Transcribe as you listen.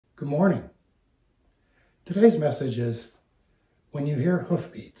Good morning. Today's message is, when you hear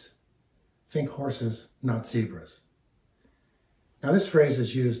hoofbeats, think horses, not zebras. Now, this phrase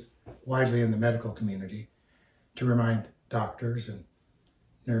is used widely in the medical community to remind doctors and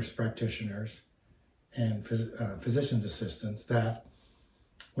nurse practitioners and physician's assistants that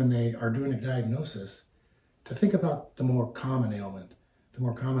when they are doing a diagnosis, to think about the more common ailment, the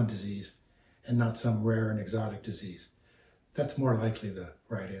more common disease, and not some rare and exotic disease. That's more likely the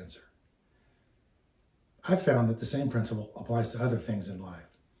right answer. I've found that the same principle applies to other things in life.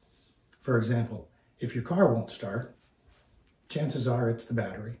 For example, if your car won't start, chances are it's the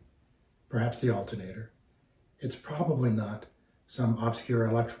battery, perhaps the alternator. It's probably not some obscure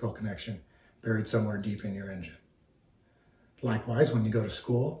electrical connection buried somewhere deep in your engine. Likewise, when you go to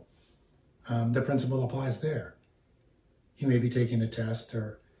school, the principle applies there. You may be taking a test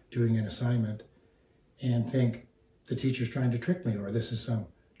or doing an assignment and think the teacher's trying to trick me, or this is some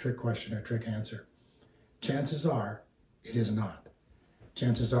trick question or trick answer. Chances are it is not.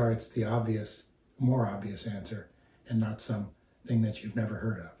 Chances are it's the obvious, more obvious answer and not something that you've never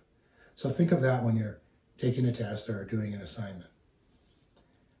heard of. So think of that when you're taking a test or doing an assignment.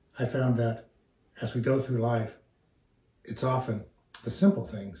 I found that as we go through life, it's often the simple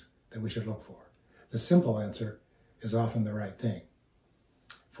things that we should look for. The simple answer is often the right thing.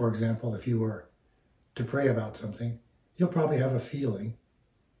 For example, if you were to pray about something, you'll probably have a feeling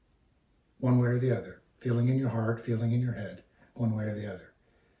one way or the other. Feeling in your heart, feeling in your head, one way or the other.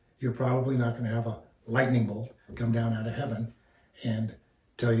 You're probably not going to have a lightning bolt come down out of heaven and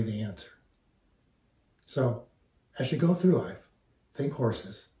tell you the answer. So, as you go through life, think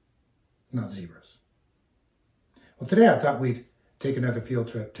horses, not zebras. Well, today I thought we'd take another field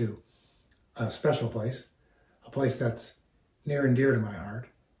trip to a special place, a place that's near and dear to my heart.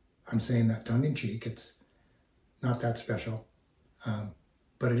 I'm saying that tongue-in-cheek. It's not that special,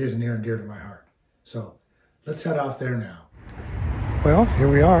 but it is near and dear to my heart. So let's head off there now. Well, here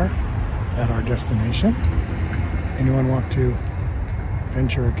we are at our destination. Anyone want to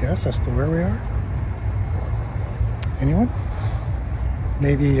venture a guess as to where we are? Anyone?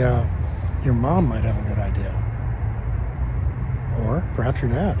 Maybe your mom might have a good idea. Or perhaps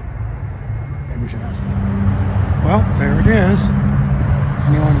your dad. Maybe we should ask them. Well, there it is.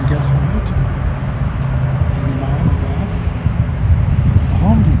 Anyone guess right? Maybe mom or dad? The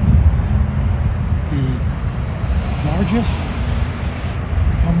Home Depot. The largest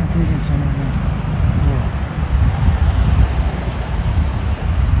home improvement center in the world.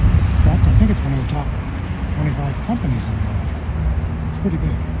 In fact, I think it's one of the top 25 companies in the world. It's pretty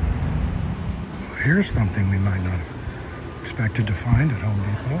big. Well, here's something we might not have expected to find at Home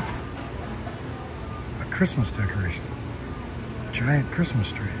Depot. A Christmas decoration. Giant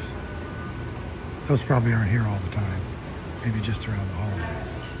Christmas trees. Those probably aren't here all the time. Maybe just around the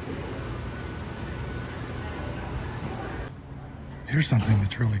holidays. Here's something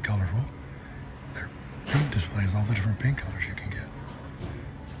that's really colorful. They're paint displays, all the different paint colors you can get.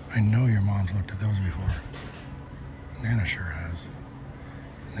 I know your mom's looked at those before. Nana sure has.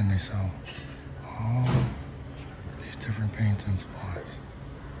 And then they sell all these different paints and supplies.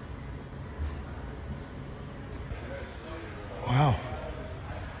 Wow.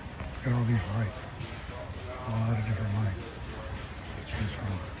 Got all these lights. A lot of different lights to choose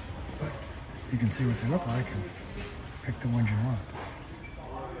from. But you can see what they look like and pick the ones you want.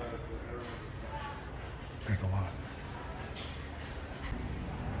 There's a lot.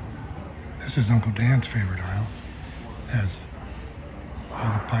 This is Uncle Dan's favorite aisle. Has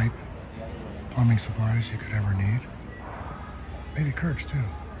all the pipe, plumbing supplies you could ever need. Maybe Kirk's too.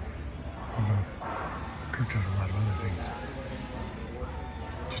 Although Kirk does a lot of other things.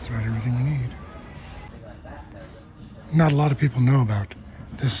 Just about everything you need. Not a lot of people know about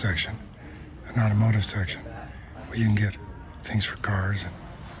this section, an automotive section, where you can get things for cars and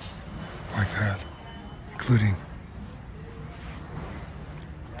like that, including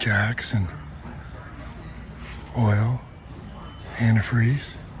jacks and oil,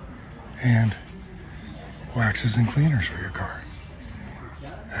 antifreeze, and waxes and cleaners for your car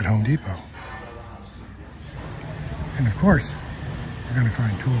at Home Depot. And of course, you're going to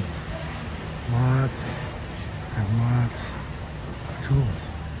find tools. Lots and lots of tools,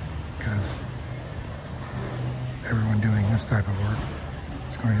 because everyone doing this type of work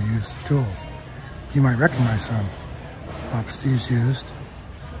is going to use the tools. You might recognize some Papa Steve's used,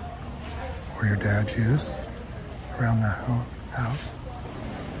 or your dad's used around the house.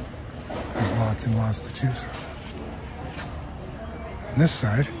 There's lots and lots to choose from. On this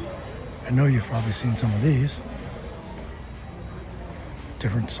side, I know you've probably seen some of these.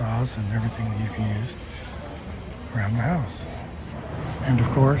 Different saws and everything that you can use around the house. And of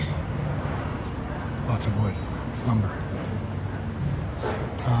course, lots of wood, lumber.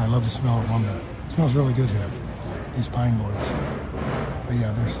 I love the smell of lumber. It smells really good here, these pine boards. But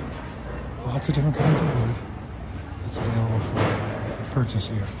yeah, there's lots of different kinds of wood that's available for purchase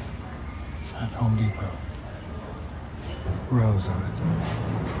here at Home Depot. Rows of it.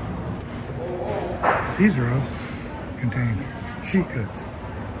 These rows contain sheet goods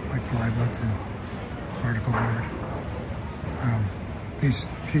like plywoods and particle board. These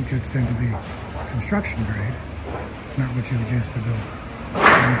sheet goods tend to be construction grade, not what you would use to build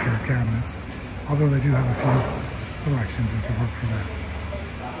furniture or cabinets, although they do have a few selections which will work for that.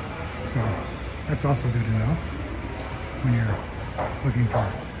 So that's also good to know when you're looking for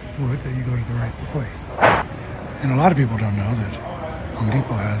wood, that you go to the right place. And a lot of people don't know that Home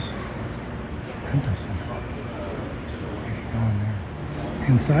Depot has rental center. You can go in there.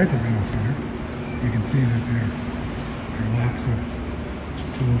 Inside the rental center, you can see that there are lots of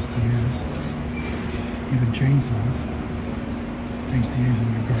tools to use, even chainsaws, things to use in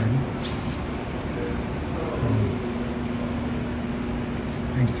your garden,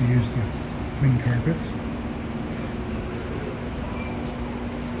 things to use to clean carpets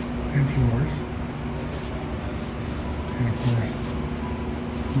and floors, and of course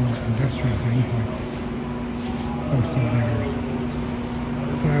more industrial things like postal diggers,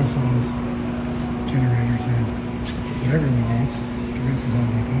 tile saws, generators, and what everyone needs to rent from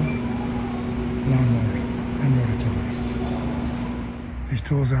Home Depot, lawnmowers and rototillers. These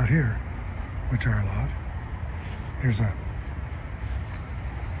tools out here, which are a lot. Here's a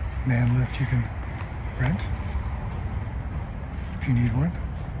man lift you can rent if you need one.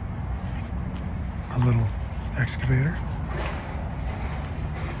 A little excavator,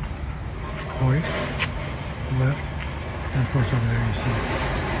 hoist, lift, and of course over there you see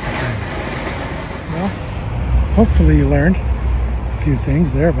the trailer. Well, hopefully you learned a few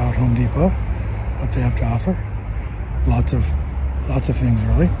things there about Home Depot, what they have to offer. Lots of things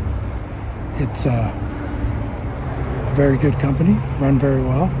really. It's a very good company, run very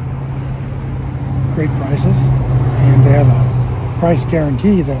well, great prices, and they have a price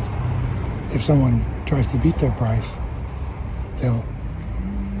guarantee that if someone tries to beat their price, they'll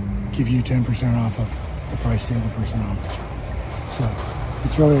give you 10% off of the price the other person offered you. So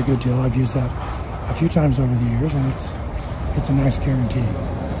it's really a good deal. I've used that a few times over the years, and it's a nice guarantee.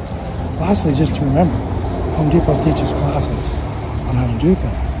 Lastly, just to remember, Home Depot teaches classes on how to do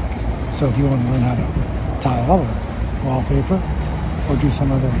things. So if you want to learn how to tile or wallpaper or do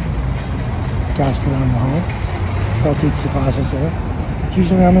some other task around the home, they'll teach the classes there,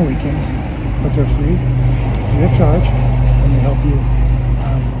 usually on the weekends, but they're free of charge, and they help you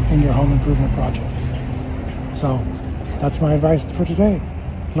in your home improvement projects. So that's my advice for today.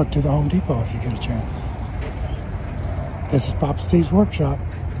 Look to the Home Depot if you get a chance. This is Papa Steve's Workshop.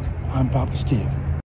 I'm Papa Steve.